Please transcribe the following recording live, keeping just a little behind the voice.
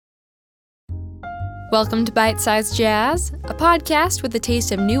Welcome to Bite Size Jazz, a podcast with a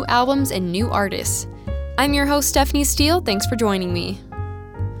taste of new albums and new artists. I'm your host, Stephanie Steele. Thanks for joining me.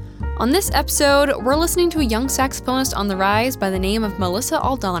 On this episode, we're listening to a young saxophonist on the rise by the name of Melissa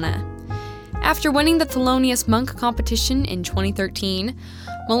Aldana. After winning the Thelonious Monk competition in 2013,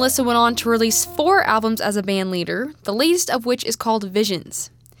 Melissa went on to release 4 albums as a bandleader, the latest of which is called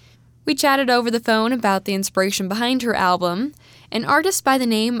Visions. We chatted over the phone about the inspiration behind her album, an artist by the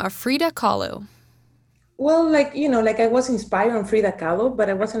name of Frida Kahlo. Well, I was inspired on Frida Kahlo,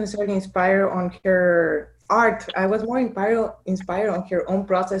 but I wasn't necessarily inspired on her art. I was more inspired on her own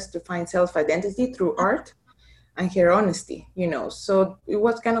process to find self-identity through art and her honesty, So it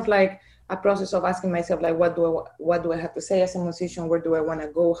was kind of like a process of asking myself, like, what do I have to say as a musician? Where do I want to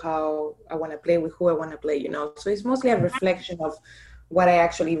go? How I want to play, with who I want to play, So it's mostly a reflection of what I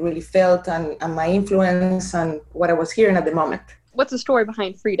actually really felt and my influence and what I was hearing at the moment. What's the story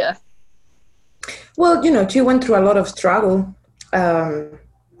behind Frida? Well, she went through a lot of struggle.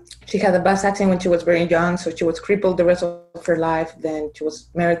 She had a bad accident when she was very young, so she was crippled the rest of her life. Then she was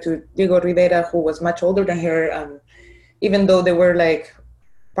married to Diego Rivera, who was much older than her. Even though they were like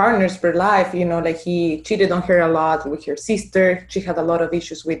partners for life, he cheated on her a lot with her sister. She had a lot of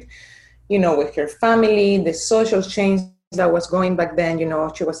issues with her family, the social change that was going back then.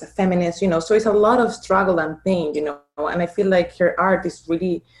 She was a feminist, so it's a lot of struggle and pain, and I feel like her art is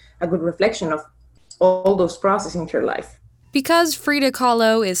really a good reflection of all those processes in her life. Because Frida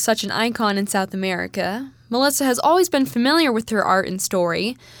Kahlo is such an icon in South America, Melissa has always been familiar with her art and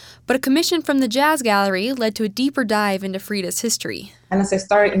story, but a commission from the Jazz Gallery led to a deeper dive into Frida's history. And as I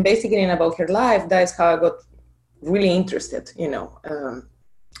started investigating about her life, that's how I got really interested,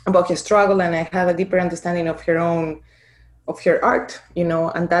 about her struggle, and I had a deeper understanding of her art,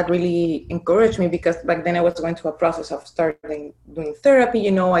 and that really encouraged me, because back then I was going through a process of starting doing therapy,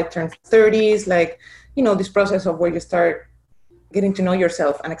 I turned 30s, this process of where you start getting to know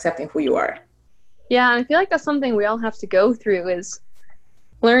yourself and accepting who you are. Yeah, and I feel like that's something we all have to go through, is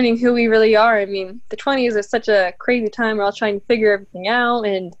learning who we really are. I mean, the 20s is such a crazy time. We're all trying to figure everything out,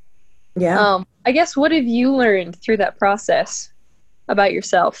 and I guess, what have you learned through that process about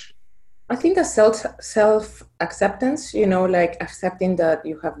yourself? I think a self-acceptance, accepting that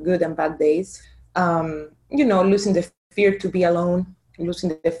you have good and bad days, losing the fear to be alone,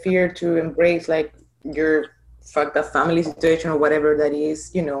 losing the fear to embrace your fucked up family situation or whatever that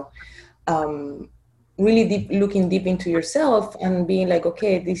is, really looking deep into yourself and being like,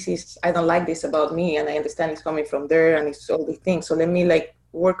 okay, I don't like this about me, and I understand it's coming from there, and it's all these things. So let me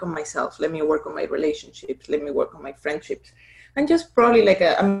work on myself. Let me work on my relationships. Let me work on my friendships. And just probably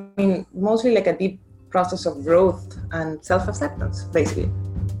mostly a deep process of growth and self-acceptance, basically.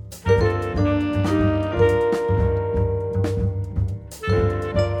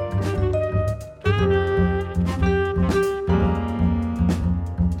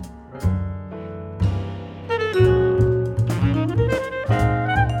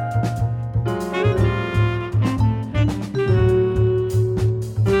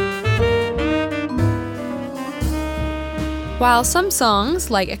 While some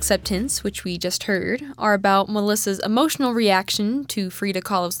songs, like Acceptance, which we just heard, are about Melissa's emotional reaction to Frida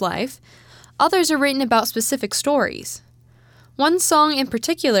Kahlo's life, others are written about specific stories. One song in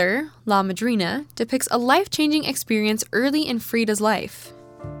particular, La Madrina, depicts a life-changing experience early in Frida's life.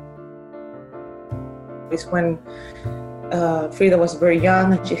 It's when Frida was very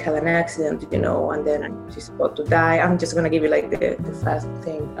young and she had an accident, and then she's about to die. I'm just going to give you the fast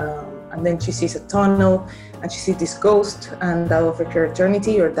thing. And then she sees a tunnel and she sees this ghost, and that offers her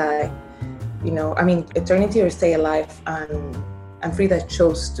eternity or die. Eternity or stay alive. And Frida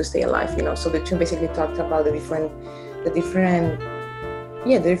chose to stay alive, So the tune basically talks about the different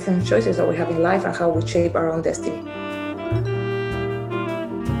choices that we have in life and how we shape our own destiny.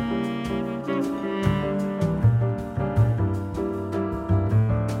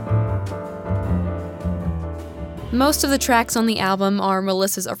 Most of the tracks on the album are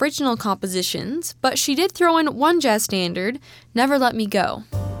Melissa's original compositions, but she did throw in one jazz standard, Never Let Me Go.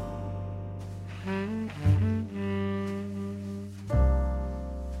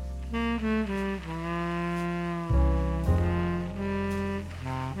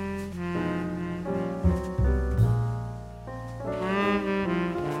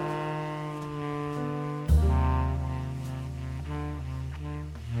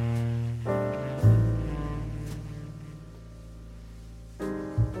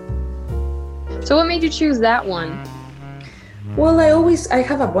 So what made you choose that one? Well, I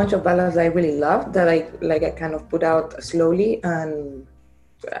have a bunch of ballads I really love that I kind of put out slowly, and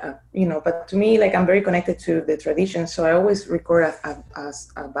but to me, like, I'm very connected to the tradition. So I always record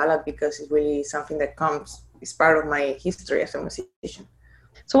a ballad because it's really something that is part of my history as a musician.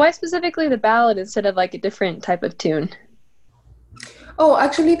 So why specifically the ballad instead of like a different type of tune? Oh,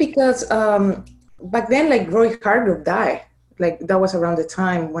 actually, because back then, like, Roy Hargrove died. Like, that was around the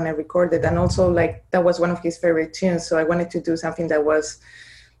time when I recorded, and also, like, that was one of his favorite tunes. So I wanted to do something that was,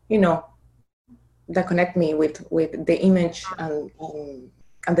 that connect me with the image and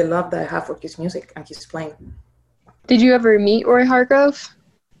the love that I have for his music and his playing. Did you ever meet Roy Hargrove?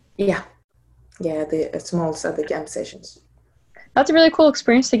 Yeah, the Smalls at the jam sessions. That's a really cool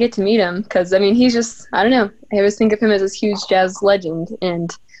experience to get to meet him, because, I mean, he's just, I don't know, I always think of him as this huge jazz legend, and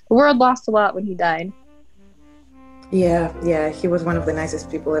the world lost a lot when he died. Yeah, he was one of the nicest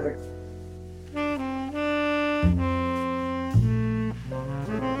people ever.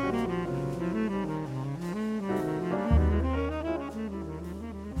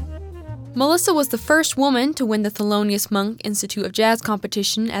 Melissa was the first woman to win the Thelonious Monk Institute of Jazz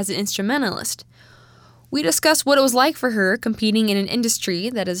competition as an instrumentalist. We discussed what it was like for her competing in an industry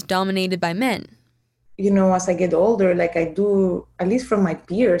that is dominated by men. As I get older, like, I do, at least from my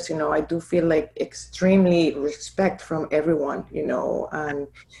peers, I do feel like extremely respect from everyone, and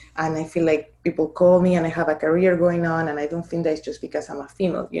I feel like people call me and I have a career going on, and I don't think that's just because I'm a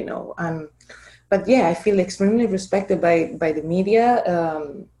female, but yeah, I feel extremely respected by the media,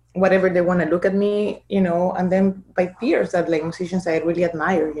 whatever they want to look at me, and then by peers that, like, musicians I really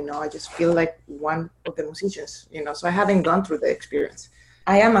admire, I just feel like one of the musicians, so I haven't gone through the experience.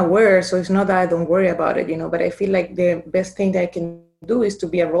 I am aware, so it's not that I don't worry about it, but I feel like the best thing that I can do is to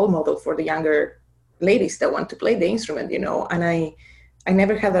be a role model for the younger ladies that want to play the instrument, and I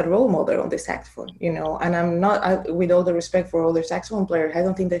never had that role model on the saxophone, and I'm not, with all the respect for other saxophone players, I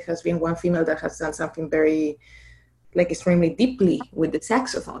don't think there has been one female that has done something very, like, extremely deeply with the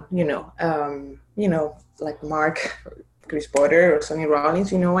saxophone, like Mark, Chris Potter, or Sonny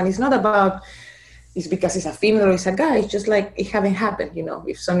Rollins, and it's not about, it's because it's a female or it's a guy. It's just like it haven't happened,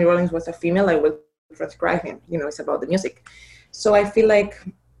 If Sonny Rollins was a female, I would transcribe him. It's about the music. So I feel like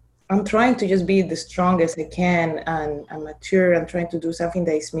I'm trying to just be the strongest I can and mature. I'm trying to do something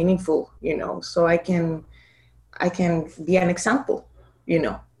that is meaningful, so I can be an example,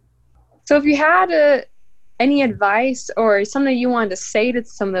 So if you had any advice or something you wanted to say to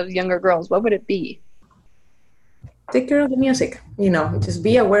some of those younger girls, what would it be? Take care of the music, just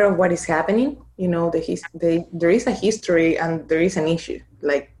be aware of what is happening. There is a history and there is an issue.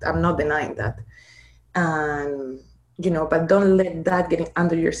 Like, I'm not denying that. And, but don't let that get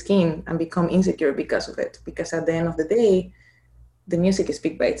under your skin and become insecure because of it. Because at the end of the day, the music is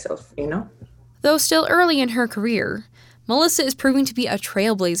big by itself, Though still early in her career, Melissa is proving to be a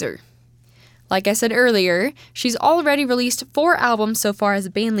trailblazer. Like I said earlier, she's already released 4 albums so far as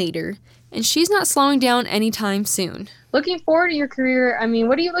a band leader, and she's not slowing down anytime soon. Looking forward to your career, I mean,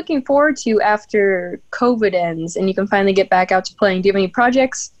 what are you looking forward to after COVID ends and you can finally get back out to playing? Do you have any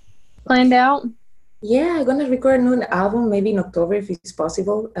projects planned out? Yeah, I'm going to record a new album maybe in October if it's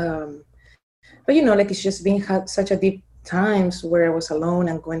possible. But, like, it's just been such a deep times where I was alone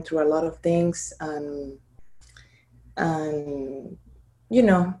and going through a lot of things. And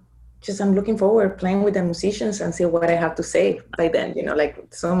just I'm looking forward playing with the musicians and see what I have to say by then, like,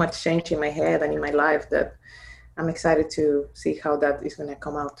 so much change in my head and in my life that I'm excited to see how that is going to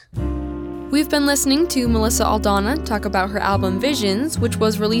come out. We've been listening to Melissa Aldana talk about her album Visions, which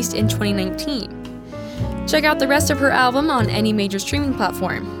was released in 2019. Check out the rest of her album on any major streaming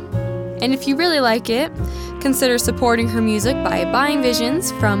platform. And if you really like it, consider supporting her music by buying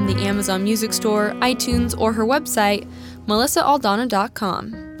Visions from the Amazon Music Store, iTunes, or her website,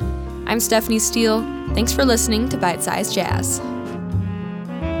 melissaaldana.com. I'm Stephanie Steele. Thanks for listening to Bite Size Jazz.